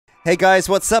Hey guys,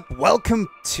 what's up? Welcome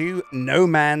to No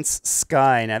Man's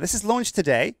Sky. Now, this is launched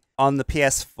today on the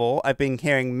PS4. I've been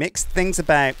hearing mixed things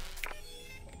about...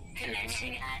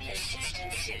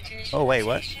 Oh, wait,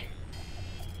 what?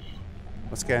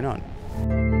 What's going on?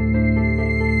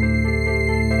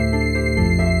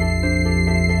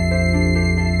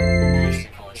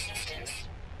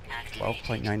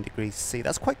 12.9 degrees C.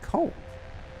 That's quite cold.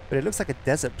 But it looks like a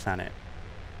desert planet.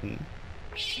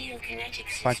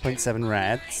 5.7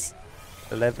 rads.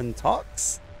 11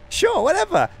 tox? Sure,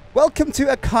 whatever. Welcome to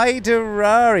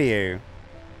Akaidararu.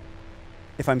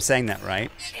 If I'm saying that right.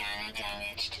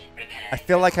 I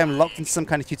feel like I'm locked into some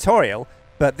kind of tutorial,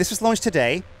 but this was launched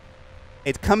today.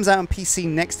 It comes out on PC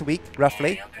next week,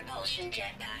 roughly.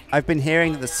 I've been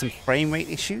hearing that there's some frame rate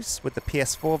issues with the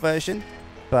PS4 version,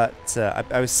 but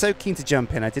I was so keen to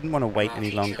jump in, I didn't want to wait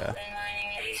any longer.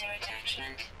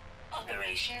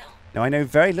 Now, I know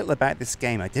very little about this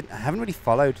game. I haven't really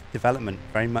followed development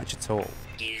very much at all.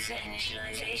 User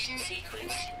initialization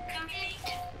sequence complete.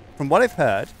 From what I've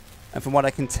heard, and from what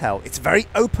I can tell, it's a very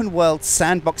open-world,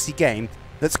 sandboxy game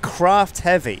that's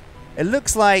craft-heavy. It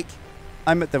looks like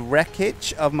I'm at the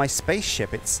wreckage of my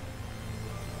spaceship. It's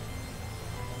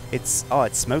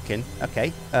smoking.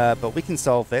 Okay, but we can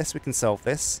solve this. We can solve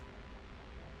this.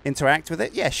 Interact with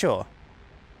it? Yeah, sure.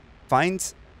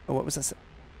 Find... Oh, what was that?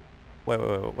 Wait,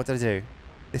 what did I do?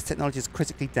 This technology is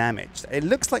critically damaged. It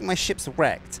looks like my ship's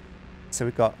wrecked. So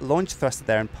we've got launch thruster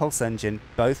there and pulse engine.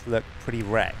 Both look pretty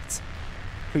wrecked.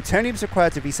 Plutonium is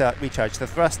required to recharge the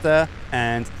thruster,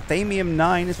 and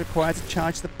Thamium-9 is required to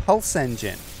charge the pulse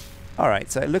engine.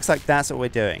 Alright, so it looks like that's what we're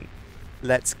doing.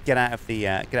 Let's get out of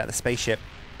the spaceship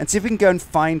and see if we can go and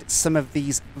find some of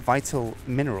these vital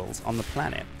minerals on the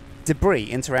planet. Debris,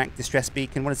 interact, distress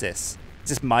beacon. What is this? Is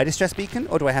this my distress beacon,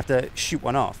 or do I have to shoot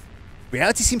one off?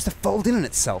 Reality seems to fold in on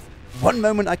itself. One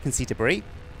moment I can see debris,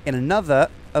 in another,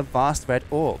 a vast red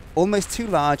orb. Almost too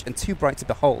large and too bright to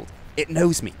behold. It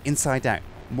knows me, inside out,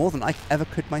 more than I ever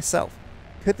could myself.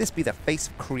 Could this be the face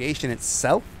of creation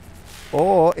itself?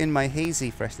 Or, in my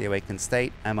hazy, freshly awakened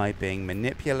state, am I being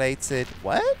manipulated?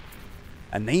 What?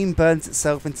 A name burns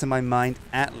itself into my mind,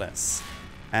 Atlas.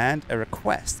 And a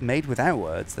request made without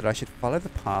words that I should follow the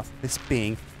path this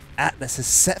being, Atlas, has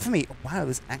set for me. Wow,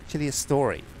 there's actually a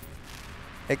story.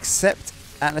 Accept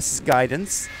Atlas's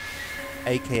guidance,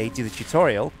 aka do the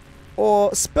tutorial,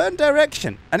 or spurn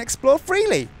direction and explore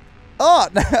freely. Oh,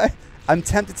 no, I'm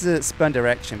tempted to spurn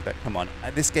direction, but come on,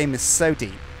 this game is so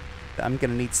deep that I'm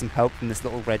going to need some help from this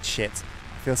little red shit.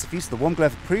 I feel suffused with the warm glow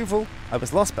of approval. I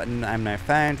was lost, but I'm now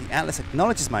found. The Atlas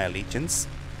acknowledges my allegiance,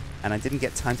 and I didn't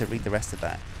get time to read the rest of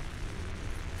that.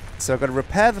 So I've got to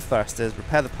repair the thrusters,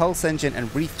 repair the pulse engine,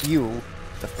 and refuel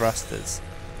the thrusters.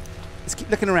 Let's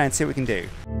keep looking around, see what we can do.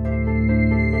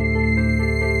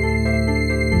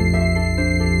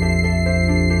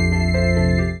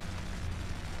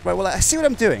 Right, well, I see what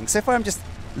I'm doing. So far I'm just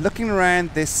looking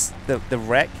around the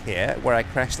wreck here, where I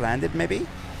crash landed, maybe?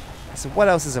 So what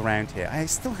else is around here? I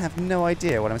still have no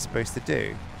idea what I'm supposed to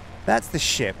do. That's the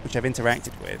ship, which I've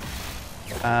interacted with.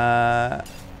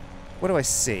 What do I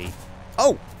see?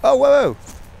 Oh, whoa.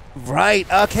 Right,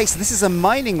 okay, so this is a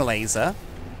mining laser.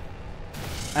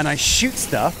 And I shoot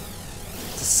stuff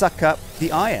to suck up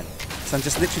the iron. So I'm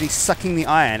just literally sucking the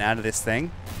iron out of this thing.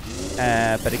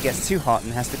 But it gets too hot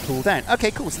and has to cool down.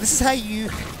 Okay, cool. So this is how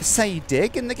you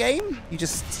dig in the game? You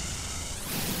just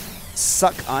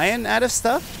suck iron out of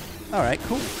stuff? Alright,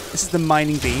 cool. This is the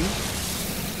mining beam.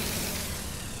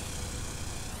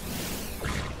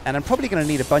 And I'm probably going to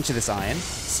need a bunch of this iron.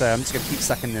 So I'm just going to keep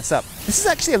sucking this up. This is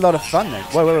actually a lot of fun, though.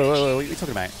 Whoa, what are you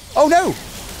talking about? Oh, no!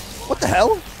 What the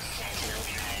hell?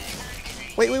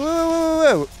 Wait,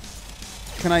 whoa.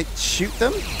 Can I shoot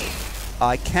them?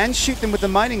 I can shoot them with the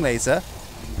mining laser,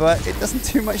 but it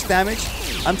doesn't do much damage.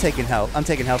 I'm taking health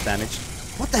damage.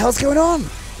 What the hell's going on?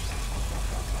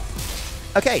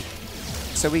 Okay,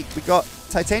 so we got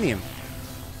titanium.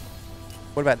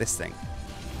 What about this thing?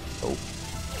 Oh.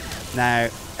 Now,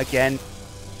 again,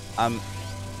 I'm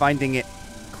finding it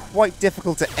quite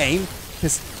difficult to aim,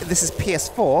 because this is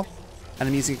PS4, and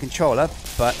I'm using a controller,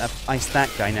 but I've iced that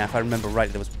guy now. If I remember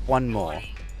right, there was one more.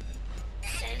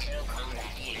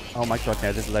 Oh my god,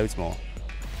 no, there's loads more.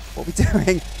 What are we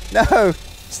doing? No!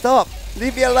 Stop!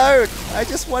 Leave me alone! I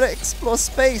just want to explore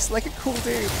space like a cool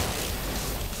dude.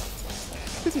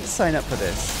 Didn't sign up for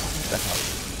this. What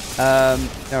the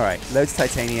hell? Alright, loads of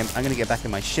titanium. I'm going to get back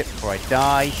in my ship before I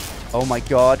die. Oh my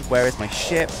god, where is my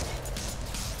ship?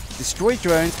 Destroy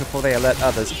drones before they alert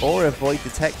others or avoid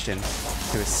detection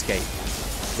to escape.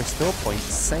 Restore points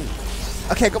saved.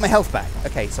 Okay, I got my health back.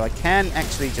 Okay, so I can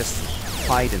actually just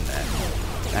hide in there.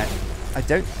 I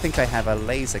don't think I have a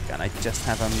laser gun. I just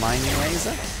have a mining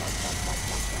laser.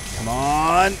 Come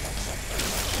on.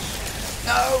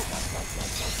 No.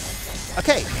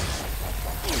 Okay.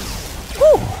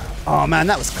 Whew. Oh man,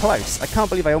 that was close. I can't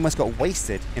believe I almost got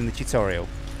wasted in the tutorial.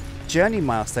 Journey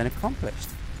milestone accomplished.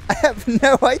 I have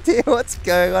no idea what's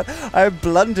going on. I'm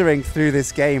blundering through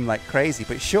this game like crazy,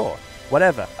 but sure,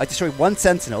 whatever. I destroyed 1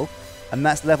 sentinel, and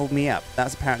that's leveled me up.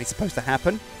 That's apparently supposed to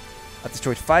happen. I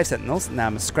destroyed 5 sentinels. Now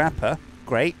I'm a scrapper.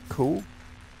 Great, cool.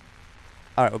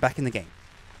 All right, we're back in the game.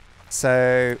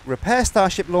 So, repair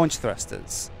starship launch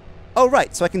thrusters. Oh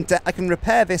right, so I can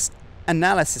repair this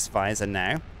analysis visor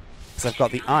now, because I've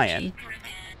got the iron.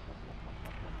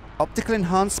 Optical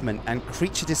enhancement and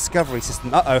creature discovery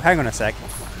system. Uh-oh, hang on a sec.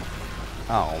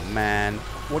 Oh man,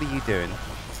 what are you doing?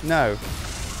 No.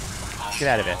 Get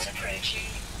out of it.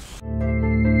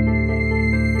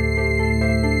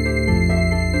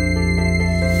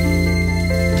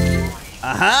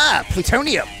 Aha!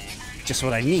 Plutonium! Just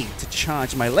what I need to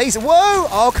charge my laser. Whoa!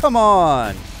 Oh, come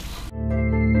on!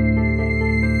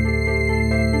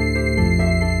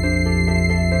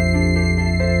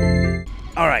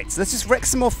 Alright, so let's just wreck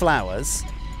some more flowers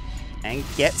and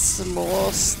get some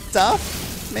more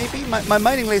stuff, maybe? My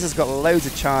mining laser's got loads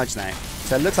of charge now,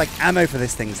 so it looks like ammo for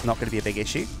this thing's not going to be a big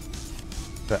issue.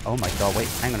 But, oh my god, wait,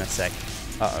 hang on a sec.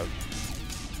 Uh-oh.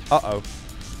 Uh-oh.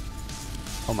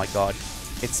 Oh my god.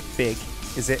 It's big.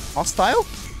 Is it hostile?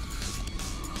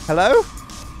 Hello?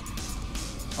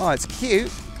 Oh, it's cute.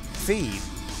 Feed.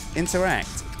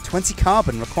 Interact. 20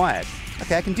 carbon required.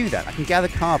 Okay, I can do that. I can gather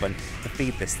carbon to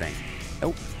feed this thing.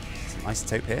 Oh, some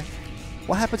isotope here.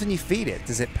 What happens when you feed it?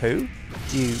 Does it poo?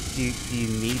 Do you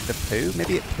need the poo?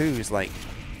 Maybe it poos like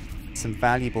some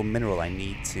valuable mineral I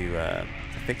need to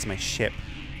fix my ship.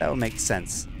 That will make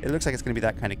sense. It looks like it's going to be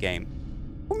that kind of game.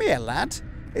 Come here, lad.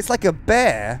 It's like a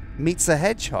bear meets a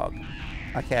hedgehog.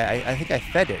 Okay, I think I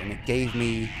fed it and it gave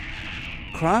me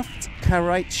craft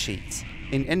carite sheet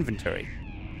in inventory.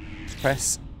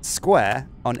 Press square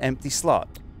on empty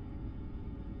slot.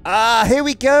 Ah, here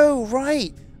we go,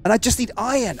 right. And I just need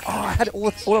iron. Oh, I had it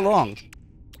all along.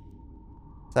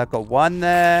 So I've got 1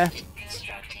 there,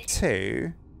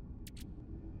 2,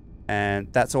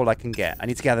 and that's all I can get. I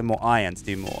need to gather more iron to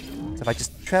do more. So if I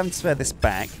just transfer this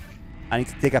back, I need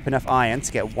to dig up enough iron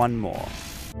to get 1 more.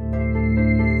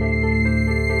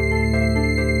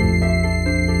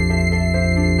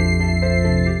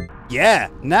 Yeah,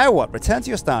 now what? Return to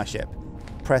your starship.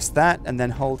 Press that and then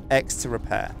hold X to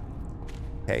repair.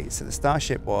 Okay, so the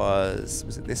starship was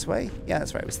it this way? Yeah,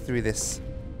 that's right. It was through this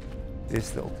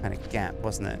little kind of gap,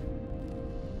 wasn't it?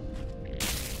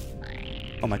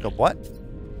 Oh my god, what?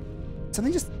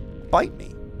 Something just bite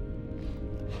me.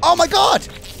 Oh my god!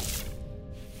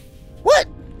 What?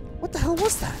 What the hell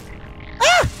was that?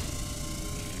 Ah!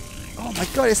 Oh my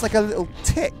god, it's like a little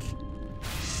tick.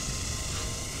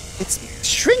 It's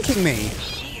shrinking me.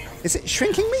 Is it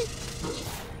shrinking me?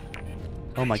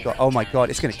 Oh my god,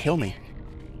 it's gonna kill me.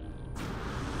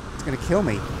 It's gonna kill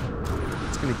me.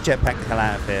 It's gonna jetpack the hell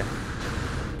out of here.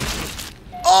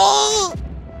 Oh!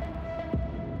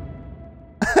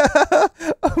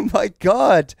 Oh my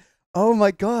god. Oh my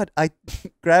god.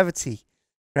 Gravity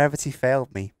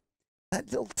failed me. That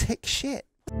little tick shit.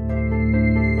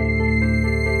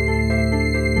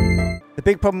 The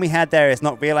big problem we had there is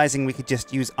not realizing we could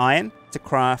just use iron to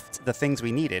craft the things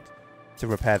we needed to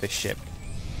repair this ship.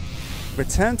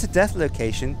 Return to death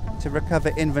location to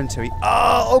recover inventory.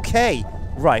 Oh, okay.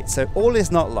 Right, so all is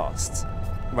not lost.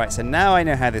 Right, so now I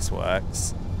know how this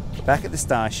works. Back at the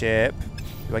starship.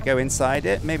 Do I go inside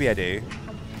it? Maybe I do.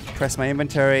 Press my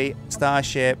inventory,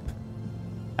 starship,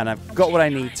 and I've got what I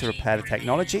need to repair the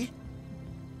technology.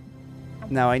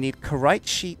 Now I need carite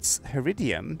sheets,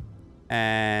 iridium,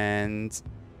 and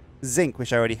zinc,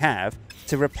 which I already have,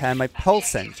 to repair my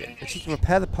pulse engine. I need to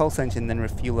repair the pulse engine, then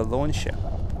refuel the launcher.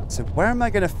 So where am I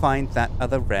going to find that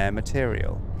other rare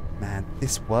material? Man,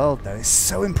 this world, though, is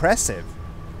so impressive.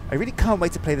 I really can't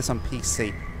wait to play this on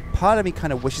PC. Part of me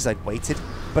kind of wishes I'd waited,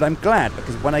 but I'm glad,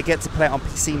 because when I get to play it on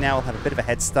PC now, I'll have a bit of a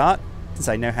head start, since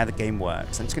I know how the game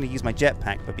works. I'm just going to use my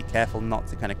jetpack, but be careful not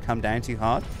to kind of come down too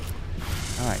hard.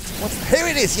 Alright, here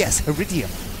it is! Yes, iridium!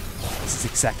 This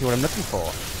is exactly what I'm looking for.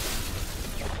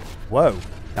 Whoa.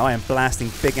 Now I am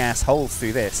blasting big-ass holes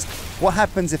through this. What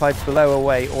happens if I blow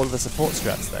away all of the support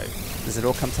struts, though? Does it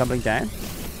all come tumbling down?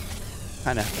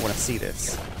 Kind of want to see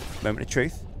this. Moment of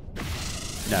truth?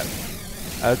 No.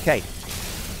 Okay.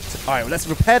 So, alright, well, let's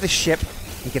repair the ship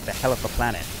and get the hell off the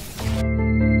planet.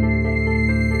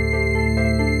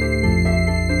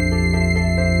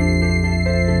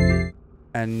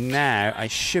 And now I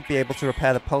should be able to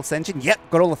repair the pulse engine. Yep,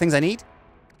 got all the things I need.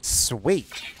 Sweet.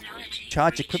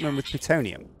 Charge equipment with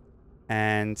plutonium.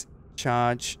 And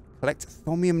collect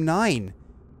thorium-9.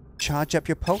 Charge up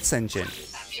your pulse engine.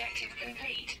 Objective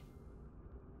complete.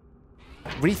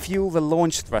 Refuel the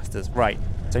launch thrusters. Right.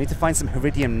 So I need to find some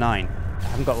Iridium-9. I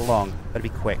haven't got long. Better be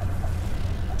quick.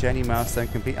 Journey milestone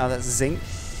complete. Oh, that's zinc.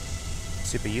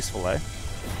 Super useful, though.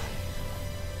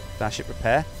 Starship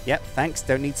repair. Yep, thanks.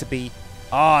 Don't need to be...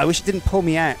 Oh, I wish it didn't pull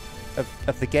me out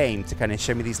of the game to kind of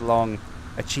show me these long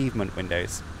achievement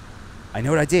windows. I know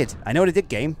what I did. I know what I did,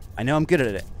 game. I know I'm good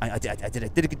at it. I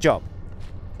did a good job.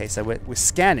 Okay, so we're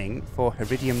scanning for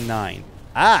Iridium-9.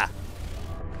 Ah!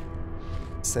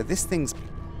 So this thing's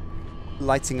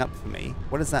lighting up for me.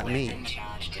 What does that mean?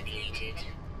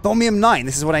 Thorium-9.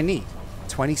 This is what I need.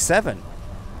 27.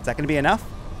 Is that going to be enough?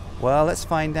 Well, let's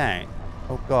find out.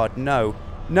 Oh, God, no.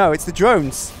 No, it's the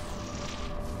drones.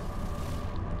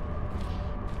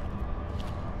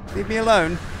 Leave me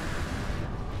alone.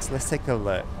 So let's take a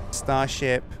look.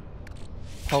 Starship.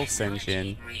 Pulse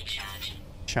engine.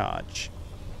 Charge.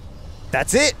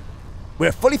 That's it!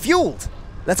 We're fully fueled!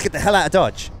 Let's get the hell out of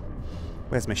Dodge.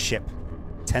 Where's my ship?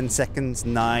 10 seconds,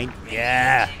 9.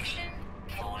 Yeah!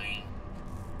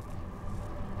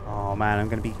 Oh man, I'm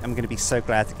gonna be so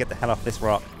glad to get the hell off this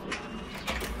rock.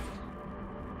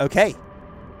 Okay.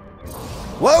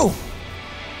 Whoa!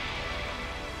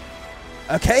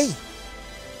 Okay.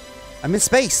 I'm in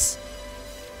space.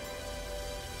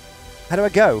 How do I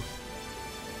go?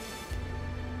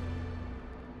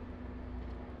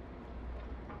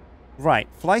 Right.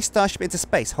 Fly Starship into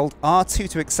space. Hold R2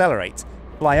 to accelerate.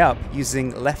 Fly up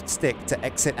using left stick to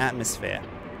exit atmosphere.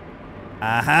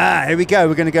 Aha! Here we go.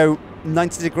 We're going to go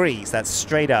 90 degrees. That's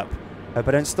straight up. Hope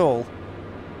I don't stall.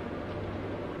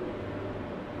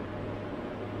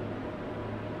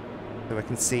 So I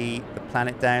can see the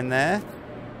planet down there.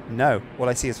 No. All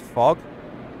I see is fog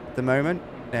at the moment.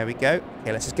 There we go.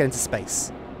 Okay, let's just get into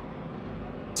space.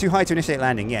 Too high to initiate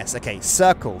landing. Yes. Okay.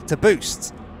 Circle to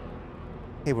boost.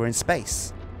 Okay, we're in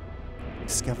space.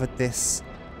 Discovered this.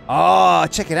 Oh,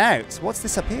 check it out. What's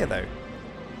this up here, though?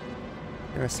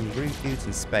 There are some rude dudes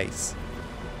in space.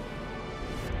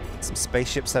 Some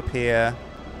spaceships up here.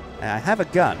 I have a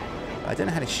gun, but I don't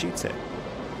know how to shoot it.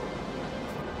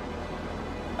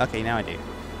 Okay, now I do.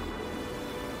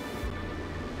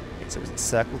 Okay, so is it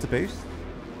circle to boost?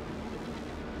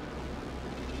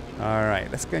 Alright,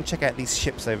 let's go and check out these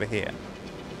ships over here.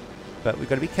 But we've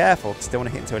got to be careful because I don't want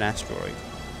to hit into an asteroid.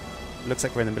 It looks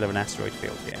like we're in the middle of an asteroid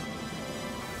field here.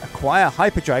 Acquire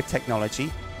hyperdrive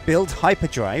technology, build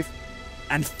hyperdrive,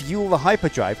 and fuel the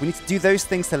hyperdrive. We need to do those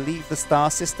things to leave the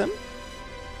star system.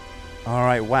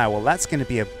 Alright, wow. Well, that's going to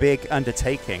be a big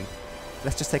undertaking.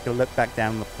 Let's just take a look back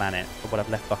down the planet for what I've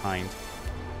left behind.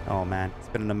 Oh, man. It's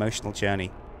been an emotional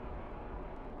journey.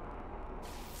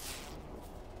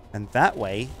 And that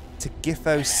way to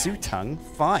Gifo Sutung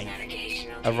 5.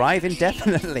 Arrive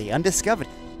indefinitely. Undiscovered.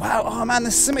 Wow. Oh, man.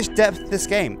 There's so much depth to this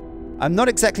game. I'm not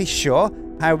exactly sure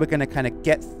how we're going to kind of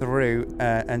get through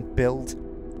and build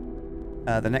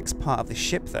the next part of the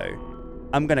ship, though.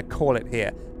 I'm going to call it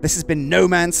here. This has been No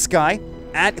Man's Sky.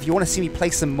 And if you want to see me play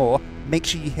some more, make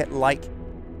sure you hit like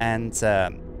and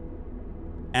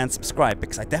subscribe,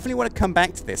 because I definitely want to come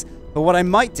back to this. But what I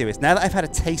might do is, now that I've had a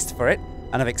taste for it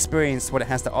and I've experienced what it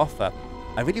has to offer,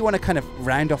 I really want to kind of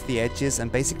round off the edges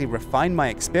and basically refine my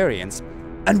experience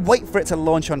and wait for it to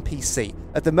launch on PC.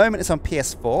 At the moment, it's on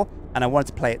PS4, and I wanted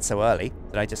to play it so early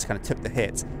that I just kind of took the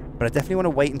hit. But I definitely want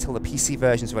to wait until the PC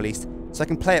version is released so I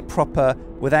can play it proper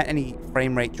without any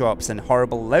frame rate drops and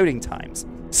horrible loading times.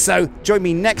 So join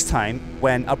me next time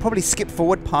when I'll probably skip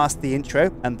forward past the intro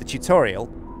and the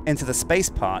tutorial into the space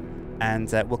part,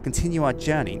 and we'll continue our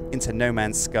journey into No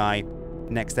Man's Sky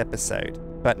next episode.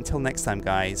 But until next time,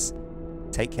 guys,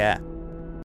 take care.